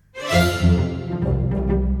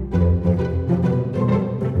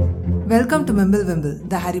Welcome to Mimble Wimble,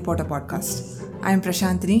 the Harry Potter podcast. I am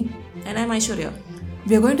Prashantini. And I'm Aishwarya.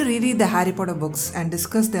 We are going to reread the Harry Potter books and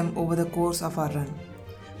discuss them over the course of our run.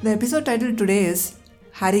 The episode title today is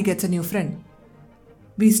Harry Gets a New Friend.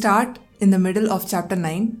 We start in the middle of Chapter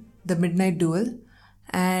 9, The Midnight Duel,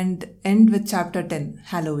 and end with Chapter 10,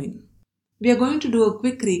 Halloween. We are going to do a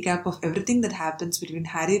quick recap of everything that happens between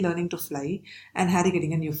Harry learning to fly and Harry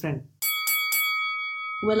getting a new friend.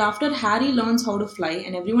 Well, after Harry learns how to fly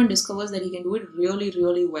and everyone discovers that he can do it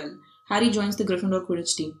really well, Harry joins the Gryffindor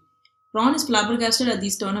Quidditch team. Ron is flabbergasted at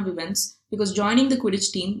these turn of events because joining the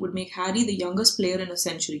Quidditch team would make Harry the youngest player in a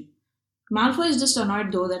century. Malfoy is just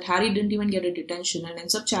annoyed though that Harry didn't even get a detention and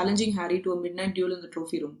ends up challenging Harry to a midnight duel in the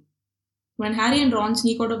trophy room. When Harry and Ron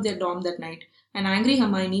sneak out of their dorm that night, an angry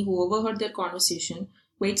Hermione who overheard their conversation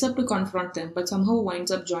waits up to confront them but somehow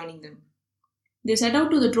winds up joining them. They set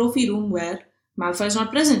out to the trophy room where Malfoy is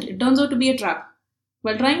not present. It turns out to be a trap.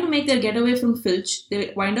 While trying to make their getaway from Filch,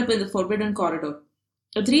 they wind up in the Forbidden Corridor.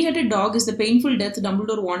 A three-headed dog is the painful death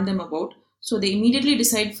Dumbledore warned them about, so they immediately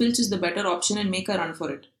decide Filch is the better option and make a run for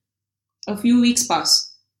it. A few weeks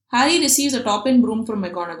pass. Harry receives a top-end broom from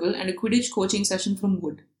McGonagall and a Quidditch coaching session from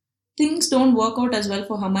Wood. Things don't work out as well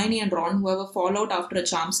for Hermione and Ron, who have a fallout after a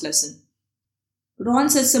charms lesson. Ron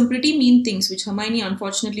says some pretty mean things which Hermione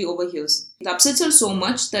unfortunately overhears. It upsets her so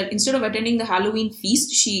much that instead of attending the Halloween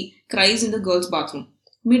feast, she cries in the girls' bathroom.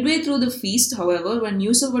 Midway through the feast, however, when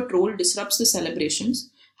news of a troll disrupts the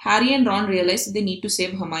celebrations, Harry and Ron realize that they need to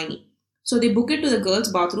save Hermione. So they book it to the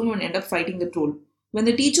girls' bathroom and end up fighting the troll. When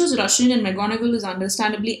the teachers rush in and McGonagall is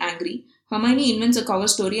understandably angry, Hermione invents a cover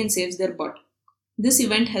story and saves their butt. This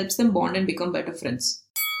event helps them bond and become better friends.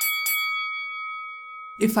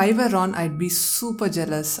 If I were Ron, I'd be super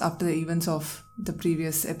jealous after the events of the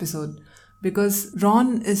previous episode because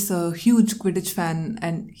Ron is a huge Quidditch fan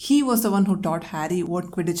and he was the one who taught Harry what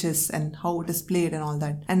Quidditch is and how it is played and all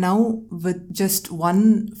that. And now with just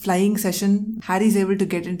one flying session, Harry's able to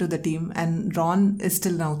get into the team and Ron is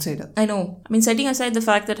still an outsider. I know. I mean, setting aside the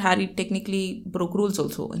fact that Harry technically broke rules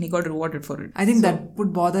also and he got rewarded for it. I think that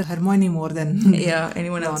would bother Hermione more than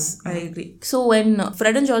anyone else. I agree. So when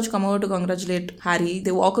Fred and George come over to congratulate Harry,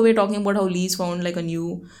 they walk away talking about how Lee's found like a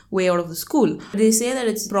new way out of the school. They say that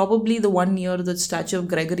it's probably the one near the statue of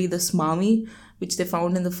Gregory the Smarmy, which they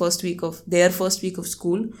found in the their first week of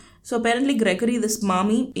school. So apparently Gregory the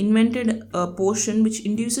Smarmy invented a potion which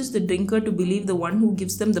induces the drinker to believe the one who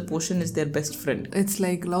gives them the potion is their best friend. It's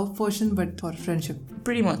like love potion but for friendship.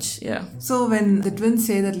 Pretty much, yeah. So when the twins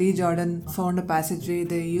say that Lee Jordan found a passageway,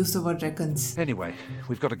 they use the word reckons. Anyway,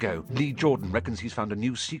 we've got to go. Lee Jordan reckons he's found a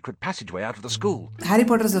new secret passageway out of the school. Harry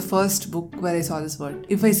Potter is the first book where I saw this word.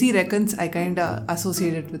 If I see reckons, I kinda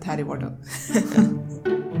associate it with Harry Potter.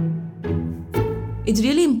 It's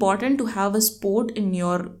really important to have a sport in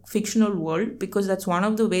your fictional world because that's one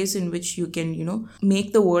of the ways in which you can,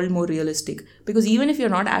 make the world more realistic. Because even if you're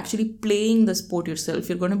not actually playing the sport yourself,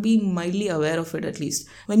 you're going to be mildly aware of it at least.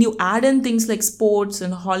 When you add in things like sports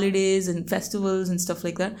and holidays and festivals and stuff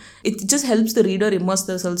like that, it just helps the reader immerse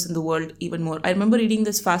themselves in the world even more. I remember reading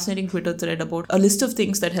this fascinating Twitter thread about a list of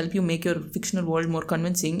things that help you make your fictional world more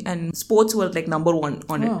convincing, and sports were like number one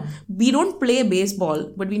on it. We don't play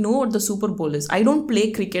baseball, but we know what the Super Bowl is. I don't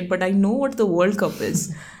play cricket, but I know what the World Cup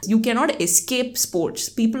is. You cannot escape sports.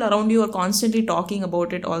 People around you are constantly talking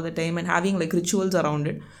about it all the time and having like rituals around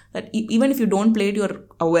it. That even if you don't play it, you're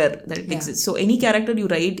aware that it exists. So any character you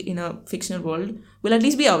write in a fictional world will at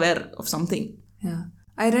least be aware of something. Yeah.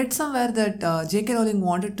 I read somewhere that J.K. Rowling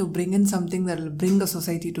wanted to bring in something that will bring the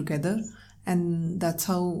society together. And that's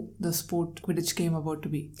how the sport Quidditch came about to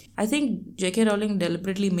be. I think J.K. Rowling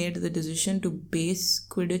deliberately made the decision to base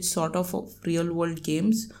Quidditch sort of real-world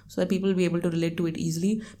games so that people will be able to relate to it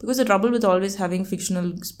easily. Because the trouble with always having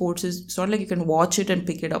fictional sports is it's not like you can watch it and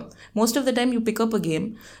pick it up. Most of the time you pick up a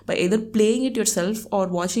game by either playing it yourself or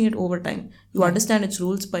watching it over time. You understand its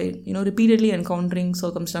rules by, repeatedly encountering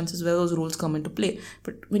circumstances where those rules come into play.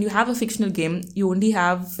 But when you have a fictional game, you only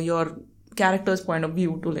have your character's point of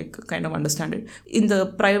view to kind of understand it. In the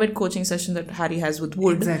private coaching session that Harry has with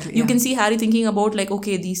Wood, you can see Harry thinking about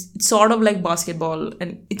it's sort of like basketball,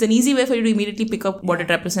 and it's an easy way for you to immediately pick up what it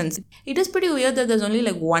represents. It is pretty weird that there's only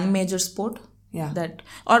one major sport. Yeah.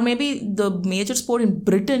 Or maybe the major sport in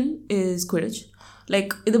Britain is Quidditch.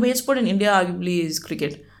 The major sport in India arguably is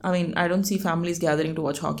cricket. I mean, I don't see families gathering to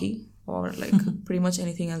watch hockey. Or pretty much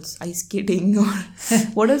anything else. Ice skating or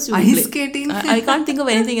what else do we play? Ice skating? I can't think of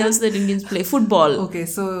anything else that Indians play. Football. Okay,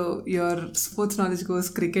 so your sports knowledge goes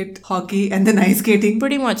cricket, hockey and then ice skating?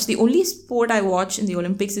 Pretty much. The only sport I watch in the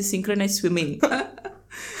Olympics is synchronized swimming.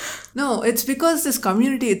 No, it's because this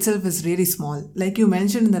community itself is really small. Like you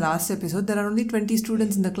mentioned in the last episode, there are only 20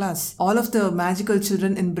 students in the class. All of the magical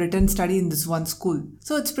children in Britain study in this one school.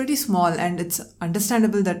 So it's pretty small, and it's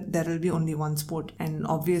understandable that there will be only one sport. And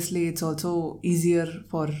obviously, it's also easier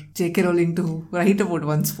for J.K. Rowling to write about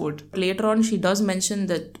one sport. Later on, she does mention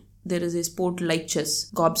that there is a sport like chess,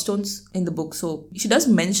 gobstones in the book. So she does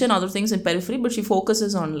mention other things in periphery, but she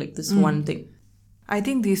focuses on like this one thing. I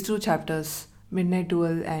think these two chapters, Midnight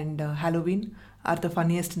Duel and Halloween, are the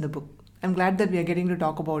funniest in the book. I'm glad that we are getting to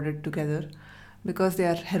talk about it together because they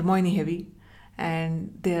are Hermione heavy,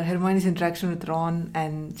 and Hermione's interaction with Ron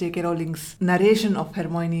and J.K. Rowling's narration of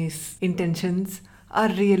Hermione's intentions are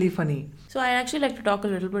really funny. So I'd actually like to talk a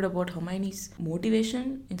little bit about Hermione's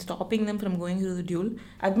motivation in stopping them from going through the duel.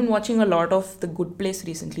 I've been watching a lot of The Good Place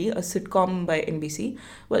recently, a sitcom by NBC.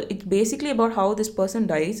 Well, it's basically about how this person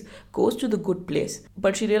dies, goes to the good place,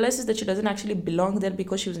 but she realizes that she doesn't actually belong there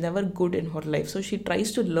because she was never good in her life. So she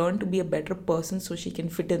tries to learn to be a better person so she can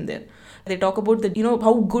fit in there. They talk about that,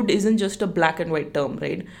 how good isn't just a black and white term,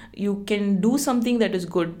 right? You can do something that is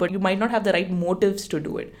good, but you might not have the right motives to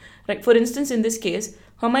do it. Right? For instance, in this case,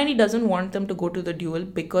 Hermione doesn't want them to go to the duel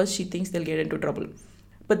because she thinks they'll get into trouble.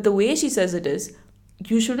 But the way she says it is,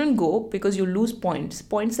 you shouldn't go because you lose points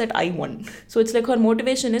that I won. So it's like her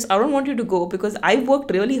motivation is, I don't want you to go because I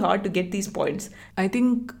worked really hard to get these points. I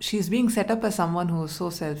think she's being set up as someone who is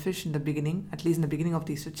so selfish in the beginning, at least in the beginning of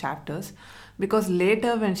these two chapters, because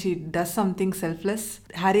later when she does something selfless,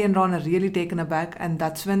 Harry and Ron are really taken aback, and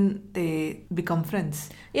that's when they become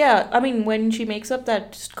friends. Yeah, I mean, when she makes up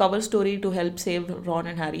that cover story to help save Ron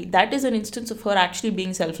and Harry, that is an instance of her actually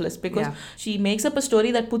being selfless, because she makes up a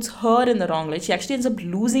story that puts her in the wrong light. She actually ends up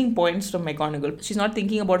losing points from McGonagall. She's not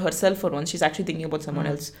thinking about herself for once, she's actually thinking about someone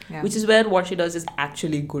else, which is where what she does is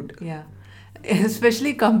actually good. Yeah.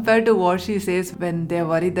 Especially compared to what she says when they're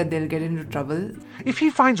worried that they'll get into trouble. If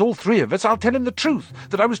he finds all three of us, I'll tell him the truth,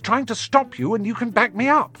 that I was trying to stop you and you can back me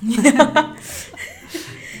up.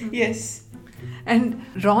 Yes. And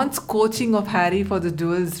Ron's coaching of Harry for the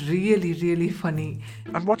duel is really, really funny.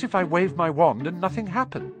 And what if I wave my wand and nothing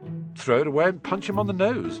happened? Throw it away and punch him on the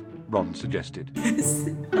nose, Ron suggested.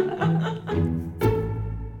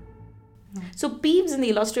 So Peeves in the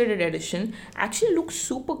illustrated edition actually looks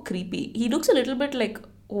super creepy. He looks a little bit like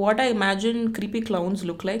what I imagine creepy clowns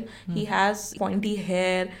look like. He has pointy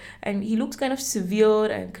hair and he looks kind of severe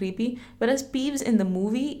and creepy. Whereas Peeves in the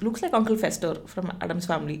movie looks like Uncle Fester from Addams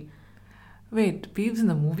Family. Wait, Peeves in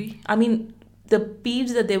the movie? I mean, the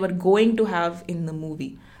Peeves that they were going to have in the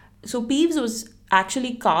movie. So Peeves was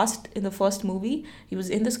actually cast in the first movie. He was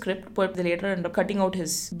in the script, but they later ended up cutting out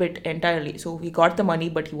his bit entirely. So he got the money,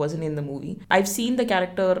 but he wasn't in the movie. I've seen the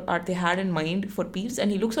character art they had in mind for Peeves,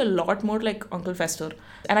 and he looks a lot more like Uncle Fester.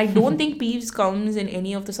 And I don't think Peeves comes in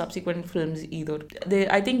any of the subsequent films either.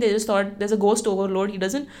 I think they just thought there's a ghost overload. He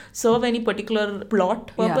doesn't serve any particular plot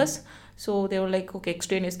purpose. Yeah. So they were like, okay,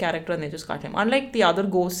 extraneous character, and they just cut him. Unlike the other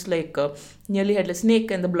ghosts like Nearly Headless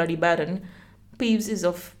Nick and the Bloody Baron, Peeves is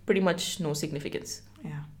of pretty much no significance.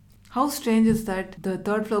 Yeah. How strange is that the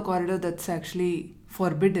third floor corridor that's actually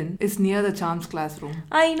forbidden is near the Charms classroom?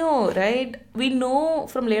 I know, right? We know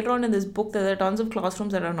from later on in this book that there are tons of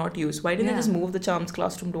classrooms that are not used. Why didn't they just move the Charms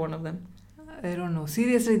classroom to one of them? I don't know.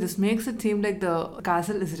 Seriously, this makes it seem like the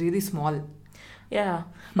castle is really small. Yeah.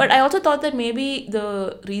 But I also thought that maybe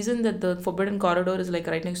the reason that the forbidden corridor is like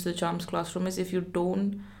right next to the Charms classroom is if you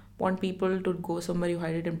don't want people to go somewhere, you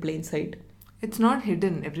hide it in plain sight. It's not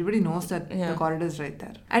hidden. Everybody knows that the corridor is right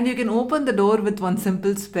there. And you can open the door with one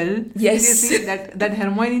simple spell. Yes. Seriously, that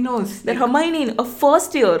Hermione knows. That Hermione, a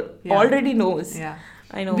first year, already knows. Yeah.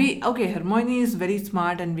 I know. Hermione is very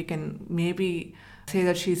smart, and we can maybe say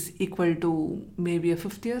that she's equal to maybe a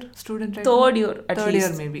fifth year student, right? Third year, at Third least.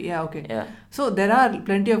 year, maybe. Yeah, okay. Yeah. So there are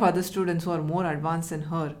plenty of other students who are more advanced than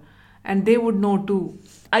her. And they would know too.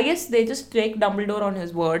 I guess they just take Dumbledore on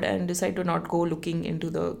his word and decide to not go looking into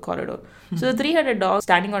the corridor. So the three-headed dog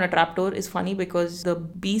standing on a trapdoor is funny because the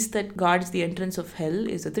beast that guards the entrance of hell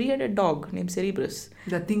is a three-headed dog named Cerberus.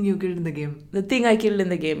 The thing you killed in the game. The thing I killed in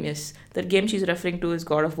the game, yes. That game she's referring to is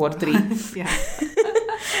God of War 3. Yeah.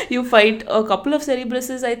 You fight a couple of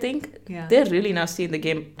Cerberuses, I think. Yeah. They're really nasty in the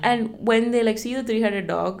game. And when they see the three-headed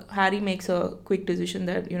dog, Harry makes a quick decision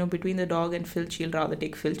that, between the dog and Filch, he'll rather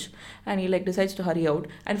take Filch. And he decides to hurry out.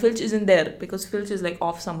 And Filch isn't there because Filch is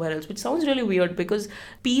off somewhere else, which sounds really weird because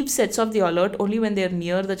Peeves sets off the alert only when they're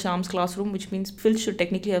near the Charms classroom, which means Filch should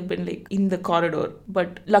technically have been in the corridor.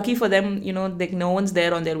 But lucky for them, no one's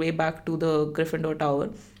there on their way back to the Gryffindor Tower.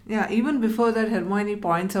 Yeah, even before that, Hermione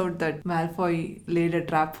points out that Malfoy laid a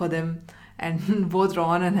trap for them, and both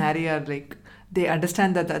Ron and Harry are they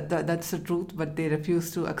understand that that's the truth, but they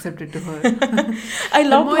refuse to accept it to her. I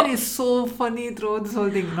love Hermione is so funny throughout this whole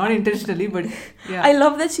thing. Not intentionally, but yeah. I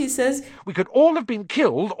love that she says, We could all have been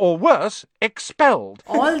killed, or worse, expelled.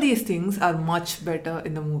 All these things are much better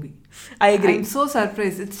in the movie. I agree. I'm so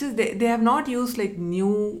surprised. It's just they have not used like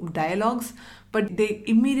new dialogues, but they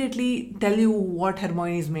immediately tell you what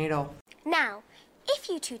Hermione is made of. Now, if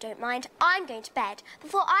you two don't mind, I'm going to bed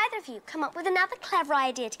before either of you come up with another clever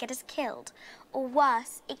idea to get us killed. Or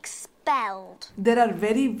worse, expelled. There are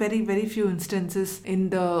very, very, very few instances in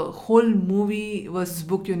the whole movie versus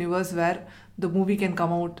book universe where the movie can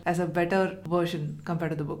come out as a better version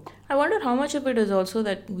compared to the book. I wonder how much of it is also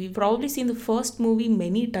that we've probably seen the first movie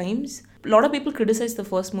many times. A lot of people criticize the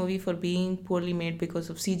first movie for being poorly made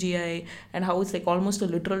because of CGI and how it's like almost a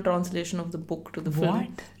literal translation of the book to the film. What?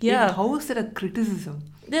 Yeah. How is that a criticism?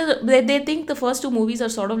 They think the first two movies are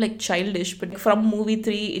sort of like childish, but from movie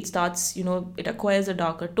 3 it starts, it acquires a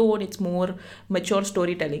darker tone, it's more mature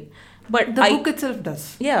storytelling. But The book itself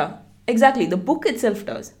does. Yeah, exactly. The book itself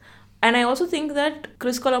does. And I also think that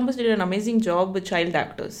Chris Columbus did an amazing job with child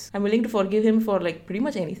actors. I'm willing to forgive him for like pretty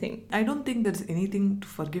much anything. I don't think there's anything to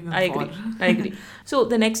forgive him I for. agree. So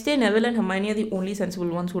the next day, Neville and Hermione are the only sensible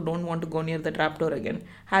ones who don't want to go near the trapdoor again.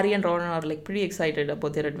 Harry and Ron are like pretty excited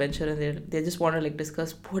about their adventure, and they just want to like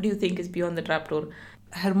discuss what do you think is beyond the trapdoor.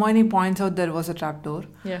 Hermione points out there was a trapdoor.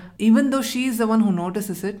 Yeah. Even though she's the one who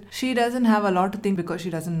notices it, she doesn't have a lot to think because she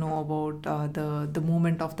doesn't know about the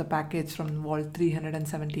movement of the package from Vault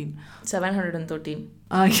 317. 713.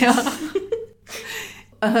 Yeah.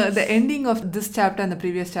 The ending of this chapter and the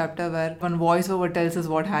previous chapter where one voiceover tells us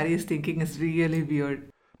what Harry is thinking is really weird.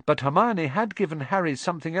 But Hermione had given Harry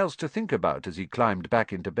something else to think about as he climbed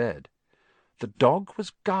back into bed. The dog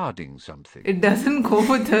was guarding something. It doesn't go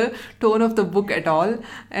with the tone of the book at all,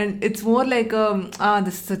 and it's more like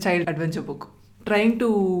this is a child adventure book. Trying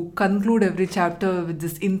to conclude every chapter with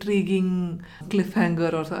this intriguing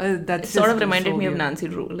cliffhanger or so. That's It sort of just reminded so me of weird. Nancy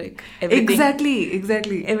Drew. Like everything,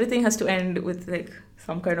 Exactly. everything has to end with like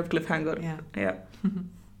some kind of cliffhanger. Yeah.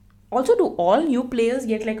 Also, do all new players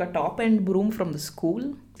get like a top-end broom from the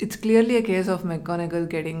school? It's clearly a case of McGonagall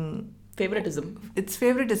getting... Favoritism. It's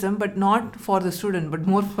favoritism, but not for the student, but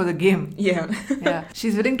more for the game. Yeah. Yeah,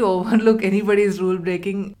 she's willing to overlook anybody's rule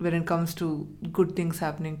breaking when it comes to good things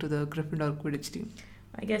happening to the Gryffindor Quidditch team.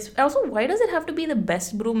 I guess. Also, why does it have to be the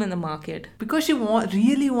best broom in the market? Because she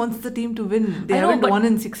really wants the team to win. They I know, haven't but- won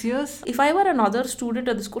in 6 years. If I were another student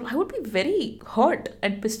at the school, I would be very hurt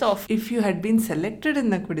and pissed off. If you had been selected in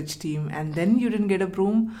the Quidditch team and then you didn't get a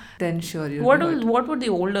broom, then sure you. What would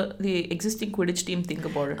the existing Quidditch team think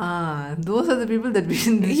about it? Those are the people that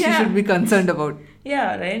she Yeah. should be concerned about.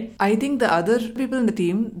 Yeah, right? I think the other people in the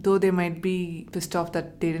team, though they might be pissed off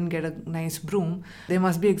that they didn't get a nice broom, they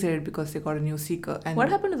must be excited because they got a new seeker. And What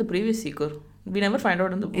happened to the previous seeker? We never find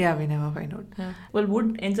out in the book. Yeah, we never find out. Yeah. Well,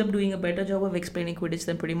 Wood ends up doing a better job of explaining Quidditch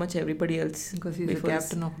than pretty much everybody else. Because he's the before this.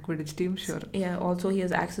 captain of a Quidditch team, sure. Yeah, also he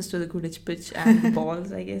has access to the Quidditch pitch and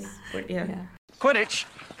balls, I guess. But yeah. Quidditch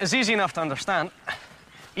is easy enough to understand.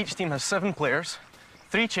 Each team has 7 players,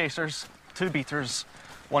 3 chasers, 2 beaters,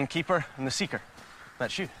 1 keeper, and the seeker.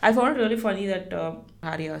 That's you. I found it really funny that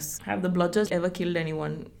Harry asks, have the Bludgers ever killed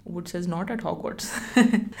anyone? Wood says, not at Hogwarts.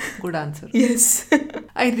 Good answer. Yes.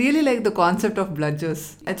 I really like the concept of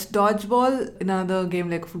bludgers. It's dodgeball in another game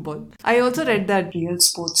like football. I also read that real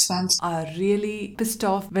sports fans are really pissed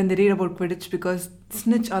off when they read about Quidditch because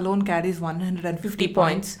Snitch alone carries 150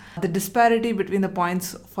 points. The disparity between the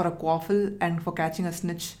points for a quaffle and for catching a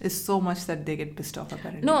snitch is so much that they get pissed off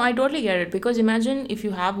apparently. No, I totally get it, because imagine if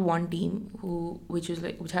you have one team which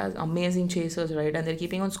has amazing chasers, right, and they're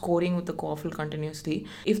keeping on scoring with the quaffle continuously.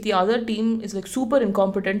 If the other team is like super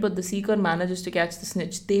incompetent but the seeker manages to catch the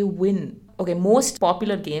snitch, they win. Okay, most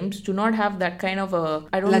popular games do not have that kind of a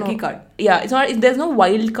Lucky card. Yeah, it's not. There's no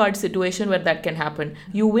wild card situation where that can happen.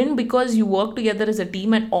 You win because you work together as a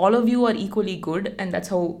team and all of you are equally good, and that's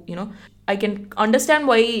how I can understand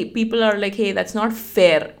why people are like, hey, that's not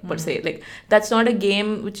fair per se. Like, that's not a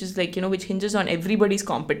game which is like, which hinges on everybody's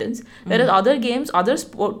competence. Whereas other games, other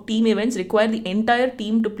team events require the entire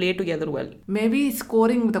team to play together well. Maybe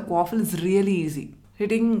scoring with a quaffle is really easy.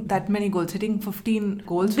 Hitting that many goals, hitting 15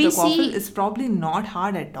 goals with a quaffle is probably not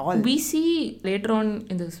hard at all. We see later on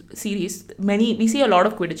in the series, we see a lot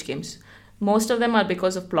of Quidditch games. Most of them are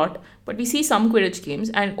because of plot, but we see some Quidditch games,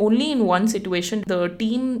 and only in one situation, the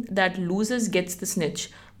team that loses gets the snitch.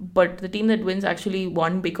 but the team that wins actually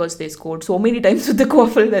won because they scored so many times with the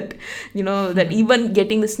quaffle that, that even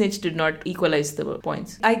getting the snitch did not equalize the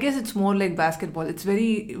points. I guess it's more like basketball. It's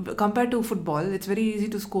very, compared to football, it's very easy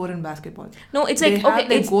to score in basketball. No, it's They like, have okay,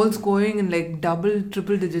 like it's, goals going in like double,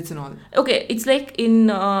 triple digits and all. okay, it's like in,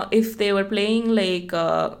 if they were playing like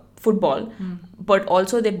football, but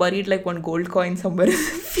also they buried like one gold coin somewhere in the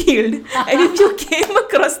field, and if you came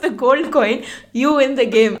across the gold coin, you win the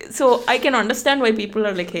game. So I can understand why people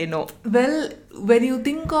are like, hey, no. Well, when you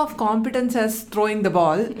think of competence as throwing the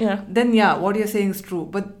ball, then what you're saying is true.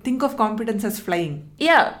 But think of competence as flying.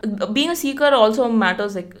 Yeah, being a seeker also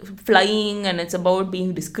matters, like flying, and it's about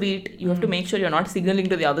being discreet. You have to make sure you're not signaling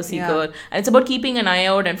to the other seeker, and it's about keeping an eye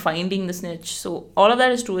out and finding the snitch. So all of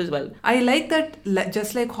that is true as well. I like that,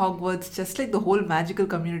 just like Hogwarts, just like the whole magical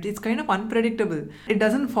community, it's kind of unpredictable. It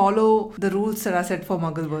doesn't follow the rules that are set for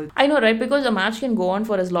Muggle world. I know, right? Because a match can go on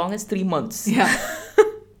for as long as 3 months. Yeah.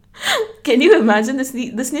 Can you imagine the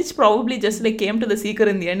snitch probably just like came to the seeker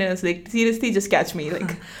in the end and was like, seriously, just catch me.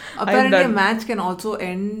 Like, apparently a match can also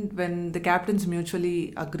end when the captains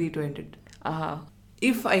mutually agree to end it.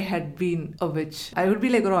 If I had been a witch, I would be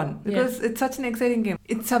like Ron, because it's such an exciting game.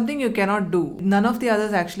 It's something you cannot do. None of the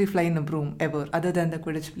others actually fly in a broom ever, other than the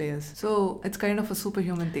Quidditch players. So it's kind of a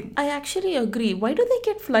superhuman thing. I actually agree. Why do they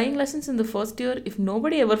get flying lessons in the first year if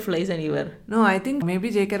nobody ever flies anywhere? No, I think maybe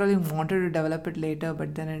J.K. Rowling wanted to develop it later,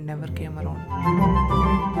 but then it never came around.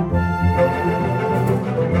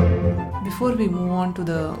 Before we move on to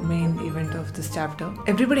the main event of this chapter,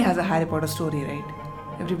 everybody has a Harry Potter story, right?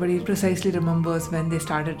 Everybody precisely remembers when they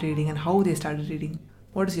started reading and how they started reading.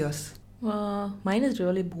 What is yours? Mine is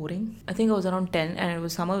really boring. I think I was around 10 and it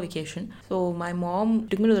was summer vacation. So my mom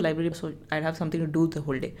took me to the library so I'd have something to do the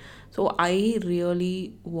whole day. So I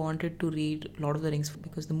really wanted to read Lord of the Rings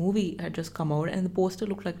because the movie had just come out and the poster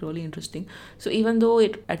looked like really interesting. So even though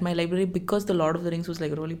at my library, because the Lord of the Rings was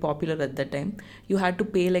like really popular at that time, you had to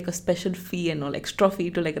pay like a special fee and all, extra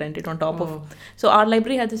fee to like rent it on top of. So our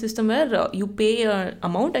library had the system where you pay an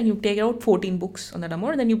amount and you take out 14 books on that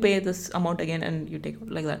amount, and then you pay this amount again and you take out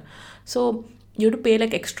like that. So you have to pay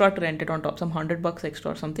like extra to rent it on top, some $100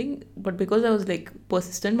 extra or something. But because I was like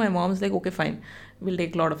persistent, my mom was like, okay, fine, we'll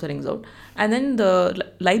take Lord of the Rings out. And then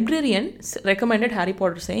the librarian recommended Harry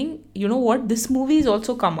Potter, saying, you know what, this movie is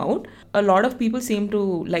also come out. A lot of people seem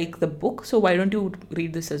to like the book, so why don't you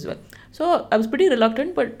read this as well? So I was pretty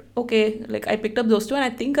reluctant, but okay, like I picked up those two, and I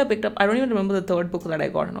think I don't even remember the third book that I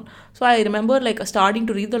got and all. So I remember like starting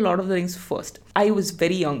to read the Lord of the Rings first. I was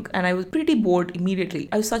very young and I was pretty bored immediately.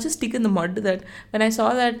 I was such a stick in the mud that when I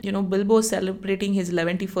saw that, Bilbo was celebrating his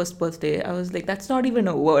 71st birthday, I was like, that's not even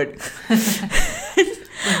a word.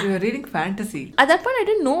 But you were reading fantasy. At that point, I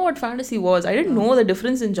didn't know what fantasy was. I didn't know the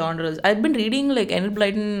difference in genres. I'd been reading like Enid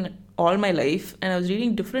Blyton all my life, and I was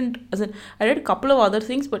reading different, I read a couple of other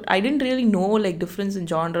things, but I didn't really know like difference in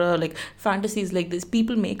genre. Like fantasy is like this,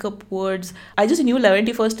 people make up words. I just knew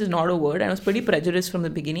 71st is not a word, and I was pretty prejudiced from the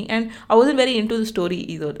beginning, and I wasn't very into the story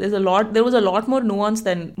either. There was a lot more nuance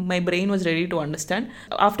than my brain was ready to understand.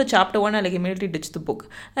 After chapter 1, I like immediately ditched the book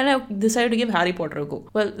and I decided to give Harry Potter a go.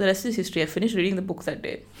 Well, the rest is history. I finished reading the book that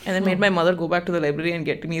day and then made my mother go back to the library and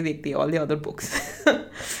get me all the other books.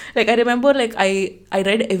 Like I remember like I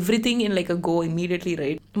read everything in like a go immediately,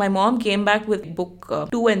 right? My mom came back with book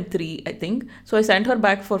 2 and 3, I think. So I sent her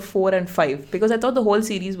back for 4 and 5 because I thought the whole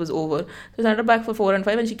series was over. So I sent her back for 4 and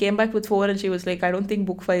 5, and she came back with 4 and she was like, I don't think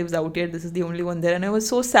book 5 is out yet. This is the only one there. And I was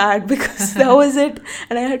so sad because that was it.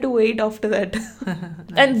 And I had to wait after that. Nice.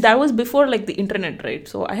 And that was before like the internet, right?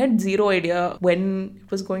 So I had zero idea when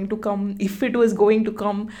it was going to come, if it was going to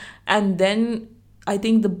come. And then I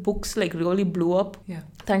think the books like really blew up. Yeah.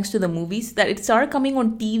 Thanks to the movies, that it started coming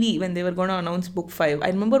on TV when they were going to announce book 5. I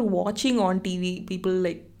remember watching on TV people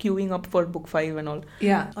like queuing up for book 5 and all.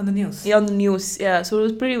 Yeah, on the news. Yeah, on the news. Yeah, so it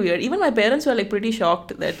was pretty weird. Even my parents were like pretty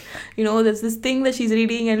shocked that, there's this thing that she's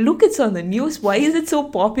reading and look, it's on the news. Why is it so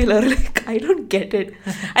popular? Like, I don't get it.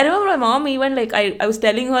 I remember my mom even like, I was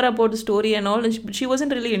telling her about the story and all, and she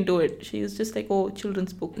wasn't really into it. She was just like, oh,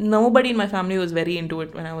 children's book. Nobody in my family was very into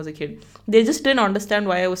it when I was a kid. They just didn't understand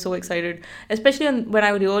why I was so excited, especially when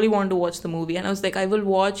I really wanted to watch the movie. And I was like, I will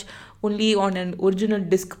watch only on an original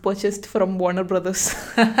disc purchased from Warner Brothers.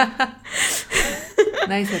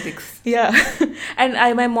 Nice ethics. Yeah. And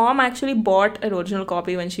my mom actually bought an original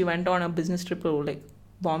copy when she went on a business trip to like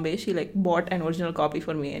Bombay. She like bought an original copy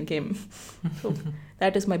for me and came. So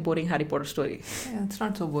that is my boring Harry Potter story. Yeah, it's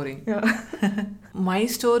not so boring. Yeah. My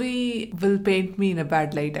story will paint me in a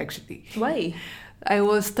bad light actually. Why? I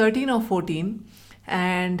was 13 or 14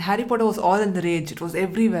 And Harry Potter was all in the rage. It was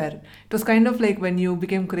everywhere. It was kind of like when you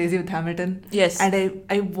became crazy with Hamilton. Yes. And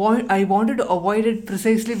I wanted to avoid it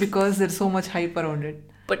precisely because there's so much hype around it.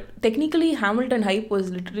 But technically, Hamilton hype was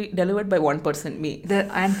literally delivered by one person, me.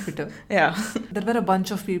 And Twitter. Yeah. There were a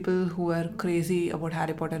bunch of people who were crazy about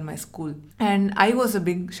Harry Potter in my school. And I was a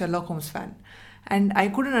big Sherlock Holmes fan. And I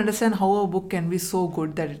couldn't understand how a book can be so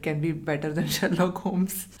good that it can be better than Sherlock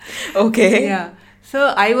Holmes. Okay. Yeah.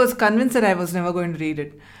 So I was convinced that I was never going to read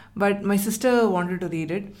it. But my sister wanted to read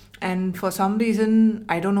it. And for some reason,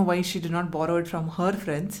 I don't know why she did not borrow it from her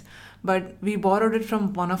friends. But we borrowed it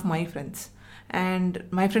from one of my friends. And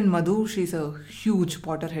my friend Madhu, she's a huge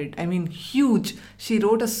Potterhead. I mean, huge. She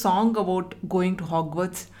wrote a song about going to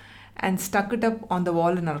Hogwarts and stuck it up on the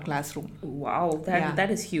wall in our classroom. Wow, that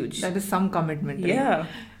is huge. That is some commitment. Right? Yeah.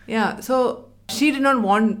 Yeah. So she did not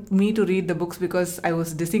want me to read the books because I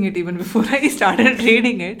was dissing it even before I started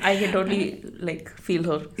reading it. I can totally feel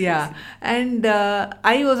her. Yeah. And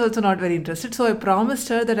I was also not very interested. So I promised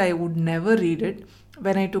her that I would never read it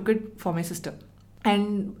when I took it for my sister.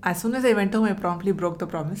 And as soon as I went home, I promptly broke the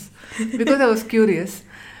promise because I was curious.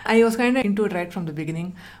 I was kind of into it right from the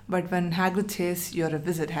beginning. But when Hagrid says, "You're a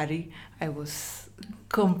wizard, Harry," I was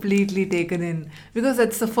completely taken in because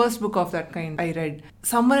that's the first book of that kind I read.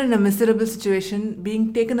 Someone in a miserable situation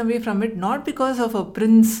being taken away from it, not because of a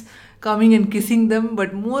prince coming and kissing them,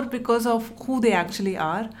 but more because of who they actually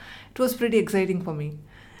are. It was pretty exciting for me.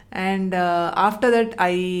 And after that,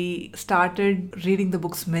 I started reading the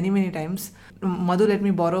books many times. Madhu let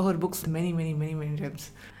me borrow her books many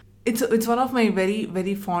times. It's one of my very,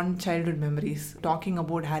 very fond childhood memories, talking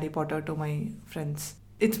about Harry Potter to my friends.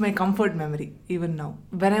 It's my comfort memory, even now.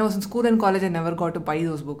 When I was in school and college, I never got to buy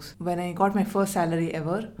those books. When I got my first salary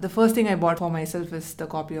ever, the first thing I bought for myself is the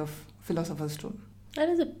copy of Philosopher's Stone. That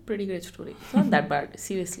is a pretty great story. It's not that bad,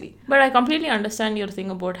 seriously. But I completely understand your thing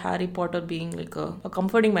about Harry Potter being a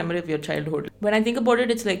comforting memory of your childhood. When I think about it,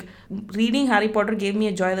 it's like reading Harry Potter gave me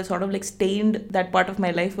a joy that sort of stained that part of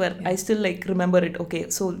my life where I still remember it. Okay,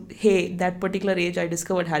 so hey, that particular age I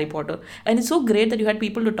discovered Harry Potter. And it's so great that you had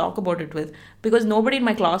people to talk about it with because nobody in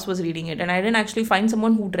my class was reading it. And I didn't actually find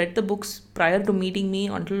someone who'd read the books prior to meeting me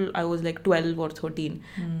until I was 12 or 13.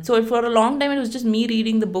 So for a long time, it was just me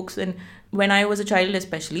reading the books. And when I was a child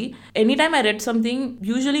especially, anytime I read something,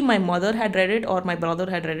 usually my mother had read it or my brother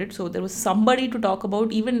had read it. So there was somebody to talk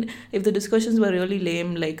about, even if the discussions were really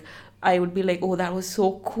lame, I would be oh, that was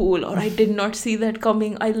so cool, or I did not see that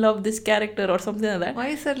coming, I love this character, or something like that. Why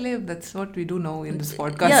is that lame? That's what we do now in this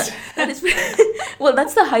podcast. Yeah, that is well,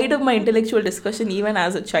 that's the height of my intellectual discussion even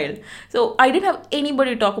as a child. So I didn't have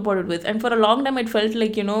anybody to talk about it with, and for a long time it felt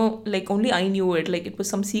only I knew it, it was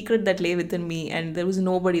some secret that lay within me and there was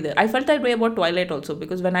nobody there. I felt that way about Twilight also,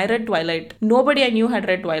 because when I read Twilight, nobody I knew had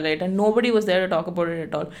read Twilight and nobody was there to talk about it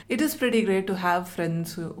at all. It is pretty great to have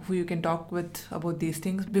friends who you can talk with about these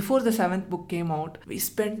things. Before the 7th book came out, we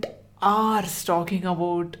spent hours talking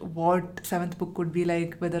about what 7th book could be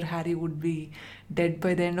like, whether Harry would be dead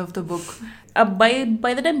by the end of the book. By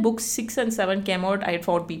the time books 6 and 7 came out, I had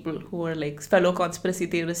found people who were fellow conspiracy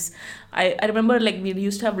theorists. I remember we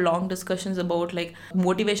used to have long discussions about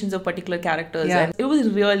motivations of particular characters, and it was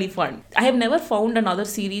really fun. I have never found another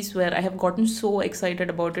series where I have gotten so excited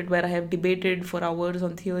about it, where I have debated for hours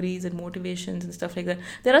on theories and motivations and stuff like that.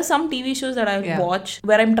 There are some TV shows that I watch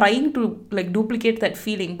where I'm trying to duplicate that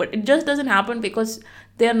feeling, but it just doesn't happen because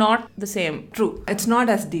they are not the same. True. It's not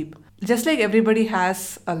as deep. Just like everybody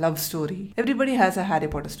has a love story, everybody has a Harry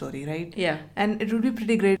Potter story, right? Yeah. And it would be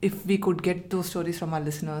pretty great if we could get those stories from our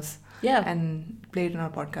listeners. Yeah. And play it in our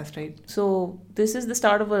podcast, right? So this is the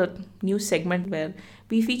start of a new segment where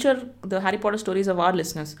we feature the Harry Potter stories of our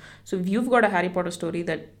listeners. So if you've got a Harry Potter story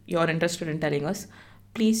that you're interested in telling us,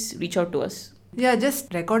 please reach out to us. Yeah,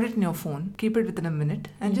 just record it in your phone, keep it within a minute,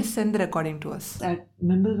 and just send the recording to us at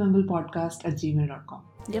mimblewimblepodcast@gmail.com.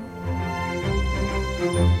 Yep.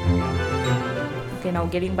 Okay, now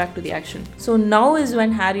getting back to the action. So now is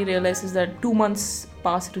when Harry realizes that 2 months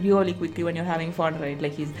passed really quickly when you're having fun, right?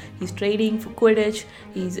 He's training for Quidditch,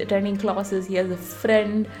 he's attending classes, he has a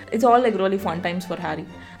friend. It's all really fun times for Harry.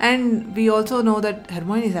 And we also know that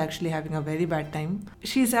Hermione is actually having a very bad time.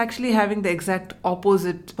 She's actually having the exact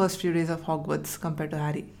opposite first few days of Hogwarts compared to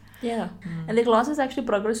Harry. Yeah. And the classes actually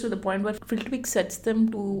progress to the point where Flitwick sets them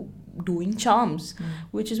to doing charms,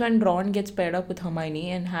 which is when Ron gets paired up with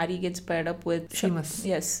Hermione and Harry gets paired up with Seamus.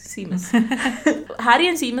 Yes, Seamus. Harry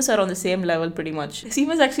and Seamus are on the same level pretty much.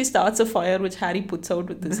 Seamus actually starts a fire which Harry puts out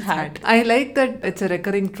with his hat. I like that it's a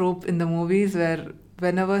recurring trope in the movies where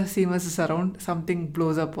whenever Seamus is around, something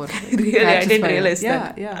blows up or really, I didn't realize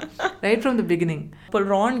that. Yeah, right from the beginning. But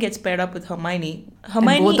Ron gets paired up with Hermione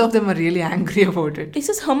Hermione, and both of them are really angry about it. It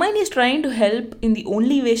says Hermione is trying to help in the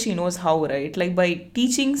only way she knows how, right? Like by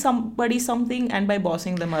teaching somebody something and by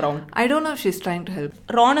bossing them around. I don't know if she's trying to help.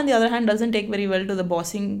 Ron, on the other hand, doesn't take very well to the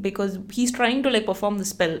bossing because he's trying to like perform the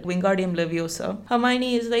spell, Wingardium Leviosa.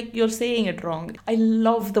 Hermione is like, you're saying it wrong. I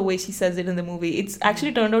love the way she says it in the movie. It's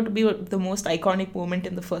actually turned out to be the most iconic moment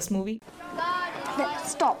in the first movie. Look,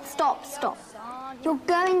 stop. You're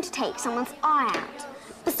going to take someone's eye out.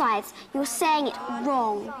 Besides, you're saying it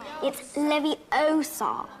wrong. It's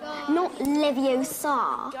Leviosa, not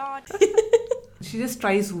Leviosa. She just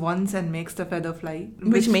tries once and makes the feather fly.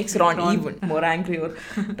 Which makes Ron even more angrier,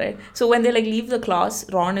 right? So when they like leave the class,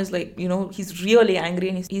 Ron is like, he's really angry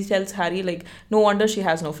and he tells Harry like, no wonder she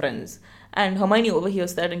has no friends. And Hermione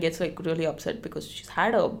overhears that and gets like really upset because she's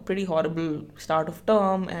had a pretty horrible start of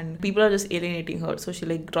term and people are just alienating her. So she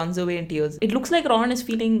like runs away in tears. It looks like Ron is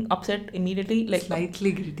feeling upset immediately, like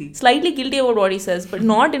slightly guilty. Slightly guilty about what he says, but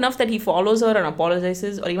not enough that he follows her and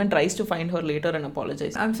apologizes or even tries to find her later and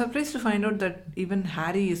apologizes. I'm surprised to find out that even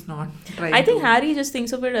Harry is not trying I think Harry just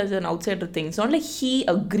thinks of it as an outsider thing. It's not like he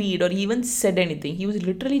agreed or he even said anything. He was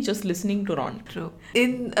literally just listening to Ron. True.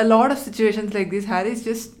 In a lot of situations like this, Harry's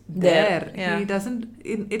just there. Yeah. He doesn't...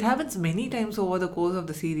 It happens many times over the course of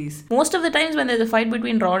the series. Most of the times when there's a fight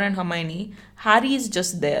between Ron and Hermione, Harry is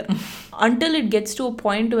just there. Until it gets to a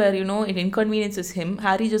point where, it inconveniences him,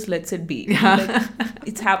 Harry just lets it be. Yeah. Like,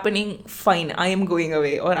 it's happening, fine, I am going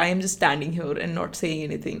away. Or I am just standing here and not saying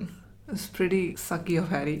anything. It's pretty sucky of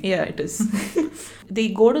Harry. Yeah, it is. They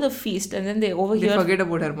go to the feast and then they overhear... They forget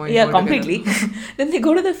about Hermione. Yeah, completely. Then they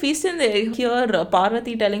go to the feast and they hear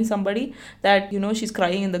Parvati telling somebody that, she's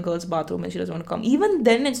crying in the girls' bathroom and she doesn't want to come. Even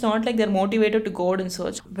then, it's not like they're motivated to go out and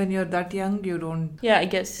search. When you're that young, you don't... Yeah, I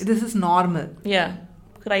guess. This is normal. Yeah.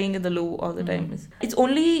 Crying in the loo all the time. It's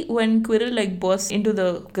only when Quirrell like bursts into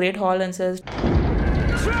the Great Hall and says... In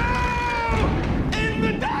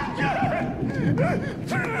the dungeon!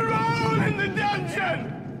 True in the dungeon!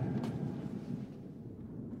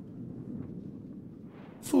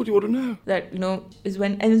 Thought you ought to know. That, is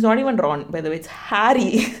when... And it's not even Ron, by the way. It's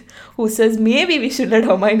Harry who says, maybe we should let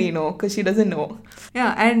Hermione know because she doesn't know.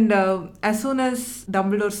 Yeah, and as soon as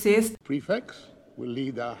Dumbledore says... Prefects will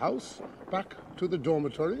lead our house back to the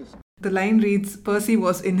dormitories. The line reads, Percy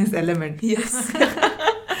was in his element. Yes.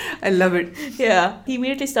 I love it. Yeah. He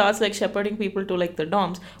immediately starts like shepherding people to like the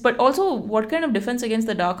dorms. But also, what kind of defense against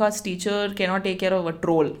the dark arts teacher cannot take care of a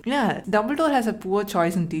troll? Yeah. Dumbledore has a poor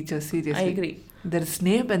choice in teachers, seriously. I agree. There's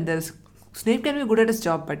Snape and there's... Snape can be good at his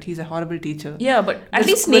job, but he's a horrible teacher. Yeah, but at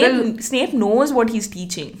least Snape knows what he's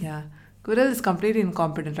teaching. Yeah. Quirrell is completely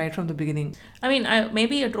incompetent right from the beginning. I mean,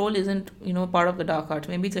 maybe a troll isn't, part of the dark arts.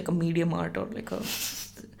 Maybe it's like a medium art or like a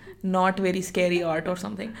not very scary art or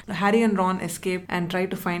something. Harry and Ron escape and try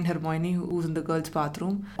to find Hermione, who's in the girls'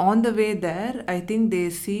 bathroom. On the way there, I think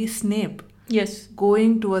they see Snape. Yes.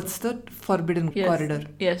 Going towards the forbidden corridor.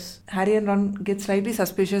 Yes. Harry and Ron get slightly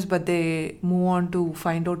suspicious, but they move on to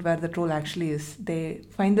find out where the troll actually is. They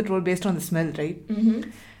find the troll based on the smell, right?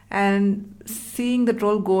 Mm-hmm. And seeing the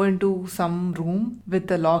troll go into some room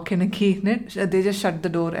with a lock and a key in it, they just shut the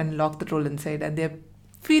door and lock the troll inside. And they're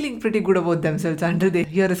feeling pretty good about themselves until they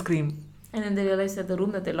hear a scream. And then they realize that the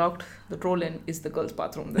room that they locked the troll in is the girls'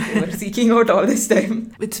 bathroom that they were seeking out all this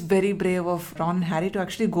time. It's very brave of Ron and Harry to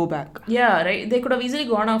actually go back. Yeah, right. They could have easily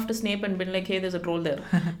gone after Snape and been like, hey, there's a troll there.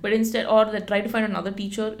 But instead, or they try to find another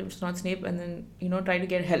teacher if it's not Snape and then, try to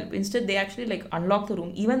get help. Instead, they actually like unlock the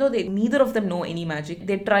room. Even though neither of them know any magic,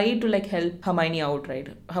 they try to like help Hermione out, right?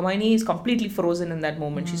 Hermione is completely frozen in that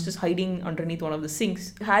moment. She's just hiding underneath one of the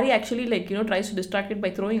sinks. Harry actually like, tries to distract it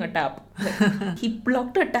by throwing a tap. Like, he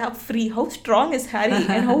blocked a tap free. How strong is Harry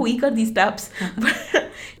and how weak are these taps?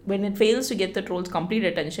 When it fails to get the troll's complete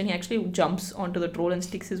attention, he actually jumps onto the troll and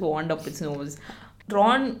sticks his wand up its nose.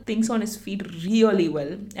 Ron thinks on his feet really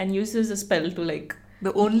well and uses a spell to like...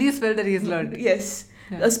 The only spell that he has learned. Yes.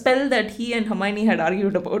 Yeah. A spell that he and Hermione had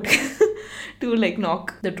argued about to like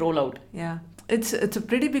knock the troll out. Yeah. It's a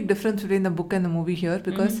pretty big difference between the book and the movie here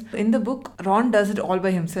because in the book, Ron does it all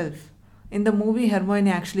by himself. In the movie,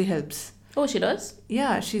 Hermione actually helps. Oh, she does?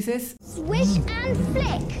 Yeah, she says... Swish and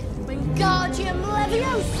flick. Wingardium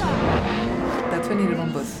Leviosa. That's when he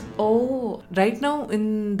remembers. Oh. Right now,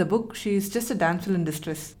 in the book, she's just a damsel in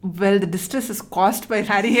distress. Well, the distress is caused by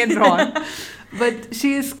Harry and Ron. But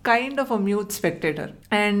she is kind of a mute spectator.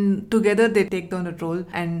 And together they take down the troll,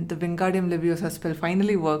 and the Wingardium Leviosa spell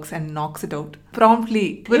finally works and knocks it out.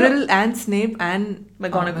 Promptly, Quirrell and Snape and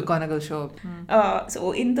McGonagall show up.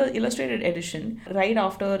 So in the illustrated edition, right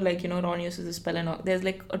after Ron uses the spell and all, there's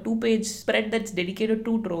like a 2-page spread that's dedicated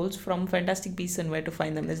to trolls from Fantastic Beasts and Where to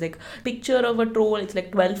Find Them. There's like picture of a troll. It's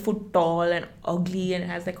like 12 foot tall and ugly and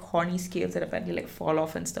has like horny scales that apparently like fall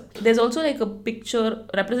off and stuff. There's also like a picture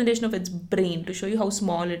representation of its brain to show you how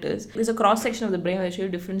small it is. There's a cross section of the brain where they show you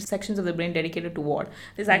different sections of the brain dedicated to what.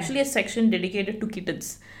 There's actually a section dedicated to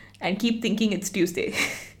kittens. And keep thinking it's Tuesday.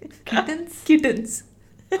 Kittens? Kittens.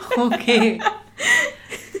 Okay.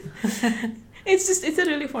 It's a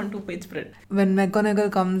really fun 2-page spread. When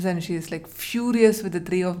McGonagall comes and she's like furious with the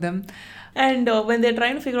 3 of them. And when they're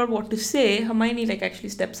trying to figure out what to say, Hermione actually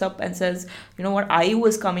steps up and says, you know what, I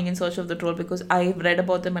was coming in search of the troll because I read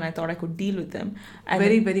about them and I thought I could deal with them. And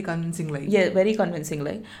very convincingly. Yeah, very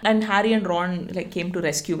convincingly. And Harry and Ron came to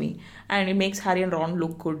rescue me. And it makes Harry and Ron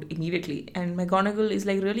look good immediately. And McGonagall is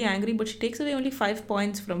really angry, but she takes away only 5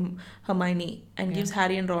 points from Hermione and gives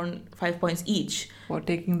Harry and Ron 5 points each. For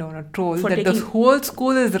taking down a troll. The whole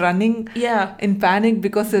school is running in panic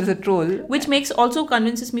because there's a troll. Which also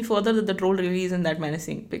convinces me further that the troll really isn't that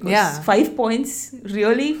menacing. Because 5 points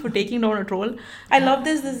really for taking down a troll. I love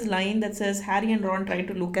this line that says Harry and Ron try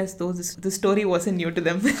to look as though the story wasn't new to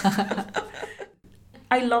them.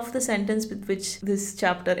 I love the sentence with which this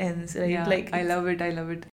chapter ends, right? Yeah, I love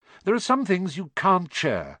it. There are some things you can't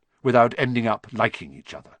share without ending up liking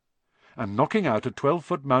each other. And knocking out a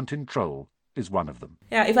 12-foot mountain troll is one of them.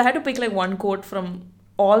 Yeah, if I had to pick one quote from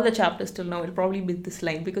all the chapters till now, it'll probably be this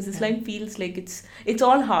line, because this line feels like it's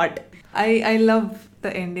all heart. I love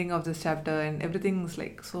the ending of this chapter, and everything's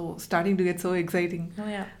so starting to get so exciting. Oh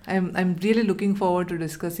yeah. I'm really looking forward to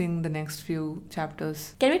discussing the next few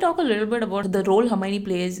chapters. Can we talk a little bit about the role Hermione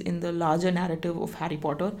plays in the larger narrative of Harry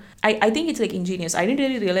Potter? I think it's ingenious. I didn't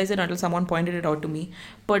really realize it until someone pointed it out to me.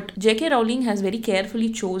 But J.K. Rowling has very carefully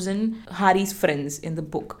chosen Harry's friends in the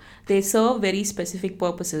book. They serve very specific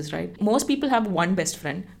purposes, right? Most people have one best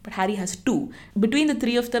friend, but Harry has 2. Between the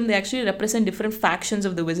 3 of them, they actually represent different factions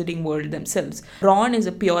of the wizarding world themselves. Ron is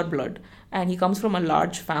a pure blood, and he comes from a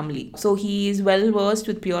large family. So he is well versed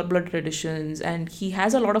with pure blood traditions, and he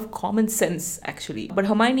has a lot of common sense actually. But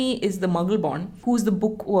Hermione is the Muggleborn, who's the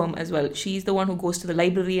bookworm as well. She's the one who goes to the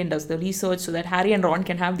library and does the research so that Harry and Ron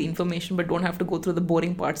can have the information but don't have to go through the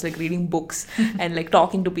boring parts like reading books and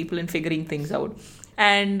talking to people and figuring things out.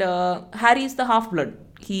 And Harry is the half-blood.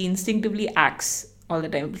 He instinctively acts all the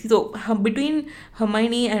time. So between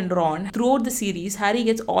Hermione and Ron, throughout the series, Harry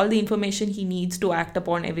gets all the information he needs to act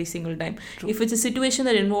upon every single time. True. If it's a situation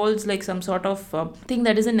that involves some sort of thing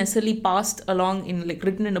that isn't necessarily passed along in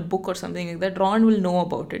written in a book or something like that, Ron will know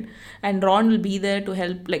about it, and Ron will be there to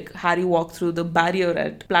help Harry walk through the barrier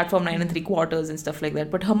at platform 9 3/4 and stuff like that.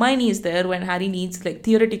 But Hermione is there when Harry needs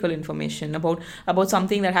theoretical information about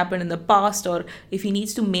something that happened in the past, or if he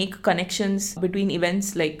needs to make connections between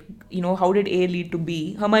events how did A lead to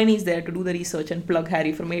B. Hermione is there to do the research and plug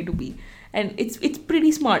Harry from A to B. And it's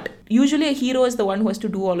pretty smart. Usually a hero is the one who has to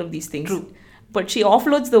do all of these things. True. But she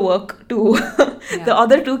offloads the work to the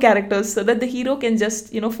other 2 characters so that the hero can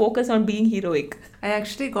just, focus on being heroic. I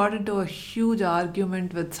actually got into a huge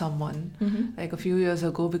argument with someone a few years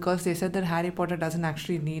ago because they said that Harry Potter doesn't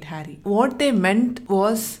actually need Harry. What they meant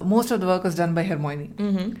was most of the work is done by Hermione.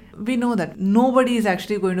 Mm-hmm. We know that nobody is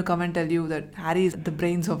actually going to come and tell you that Harry is the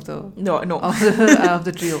brains of the of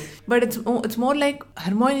the trio. But it's more like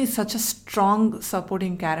Hermione is such a strong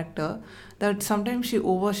supporting character that sometimes she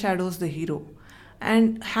overshadows the hero.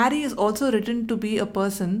 And Harry is also written to be a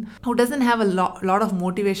person who doesn't have a lot of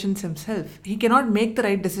motivations himself. He cannot make the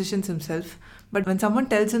right decisions himself. But when someone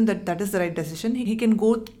tells him that is the right decision, he can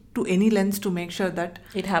go to any lengths to make sure that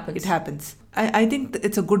it happens. I think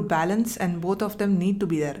it's a good balance, and both of them need to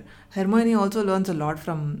be there. Hermione also learns a lot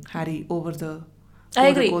from Harry over the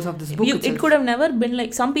course of this book itself. It could have never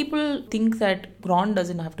been some people think that Ron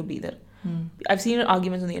doesn't have to be there. I've seen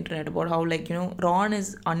arguments on the internet about how Ron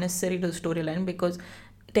is unnecessary to the storyline because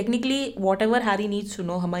technically whatever Harry needs to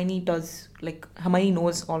know, Hermione does. Hermione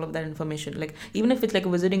knows all of that information. Even if it's a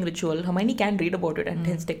wizarding ritual, Hermione can read about it and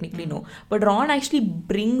hence technically know. But Ron actually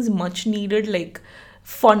brings much needed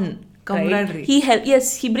fun. Camaraderie. Right?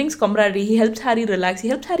 He brings camaraderie. He helps Harry relax. He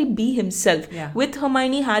helps Harry be himself. Yeah. With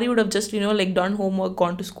Hermione, Harry would have just done homework,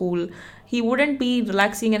 gone to school. He wouldn't be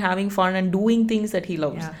relaxing and having fun and doing things that he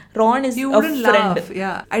loves. Yeah. Ron is a friend. Laugh.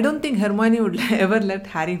 Yeah, I don't think Hermione would ever let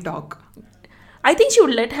Harry talk. I think she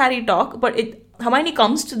would let Harry talk, but Hermione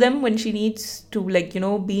comes to them when she needs to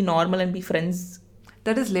be normal and be friends.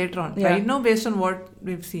 That is later on. Yeah. Right now, based on what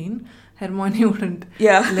we've seen, Hermione wouldn't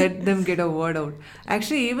let them get a word out.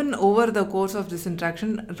 Actually, even over the course of this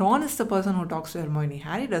interaction, Ron is the person who talks to Hermione.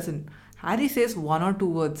 Harry doesn't. Harry says 1 or 2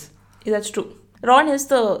 words. Yeah, that's true. Ron is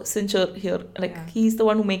the cincher here. He's the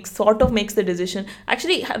one who makes the decision.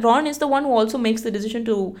 Actually, Ron is the one who also makes the decision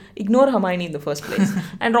to ignore Hermione in the first place.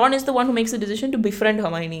 And Ron is the one who makes the decision to befriend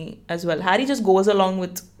Hermione as well. Harry just goes along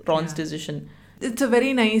with Ron's decision. It's a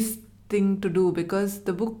very nice thing to do because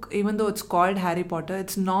the book, even though it's called Harry Potter,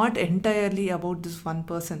 it's not entirely about this one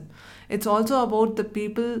person. It's also about the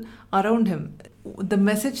people around him. The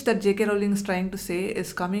message that J.K. Rowling is trying to say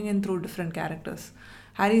is coming in through different characters.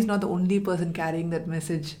 Harry is not the only person carrying that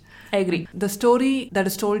message. I agree. The story that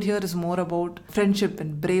is told here is more about friendship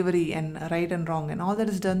and bravery and right and wrong, and all that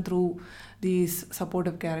is done through these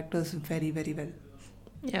supportive characters very, very well.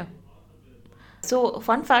 Yeah. So,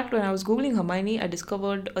 fun fact, when I was Googling Hermione, I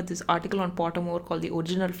discovered this article on Pottermore called The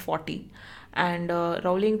Original 40. And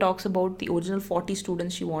Rowling talks about the original 40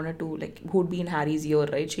 students she wanted to, who would be in Harry's year,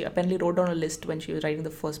 right? She apparently wrote down a list when she was writing the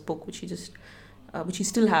first book, which she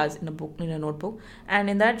still has in a notebook. And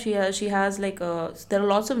in that, she has there are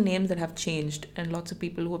lots of names that have changed and lots of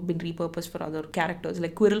people who have been repurposed for other characters.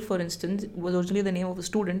 Like Quirrell, for instance, was originally the name of a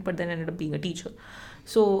student, but then ended up being a teacher.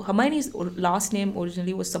 So Hermione's last name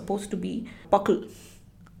originally was supposed to be Puckle.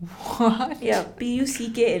 What? Yeah,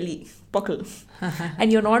 Puckle. Puckle.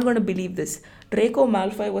 And you're not going to believe this. Draco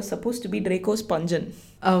Malfoy was supposed to be Draco Spungen.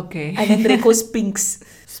 Okay. And then Draco Spinks.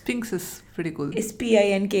 Spinks is pretty cool.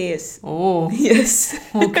 Spinks. Oh. Yes.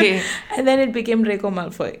 Okay. And then it became Draco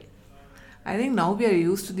Malfoy. I think now we are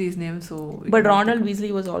used to these names, so... But Ronald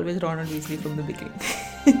Weasley was always Ronald Weasley from the beginning.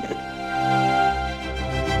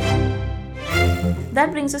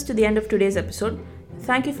 That brings us to the end of today's episode.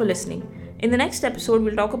 Thank you for listening. In the next episode,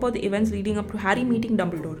 we'll talk about the events leading up to Harry meeting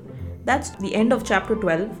Dumbledore. That's the end of Chapter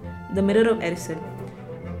 12, The Mirror of Erised.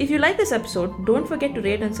 If you like this episode, don't forget to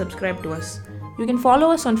rate and subscribe to us. You can follow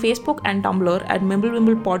us on Facebook and Tumblr at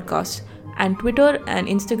Mimblewimble Podcast and Twitter and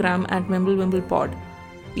Instagram at Mimblewimble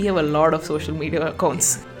We have a lot of social media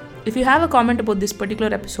accounts. If you have a comment about this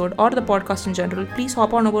particular episode or the podcast in general, please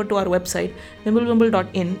hop on over to our website,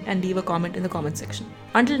 mimblewimble.in, and leave a comment in the comment section.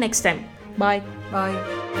 Until next time, bye. Bye.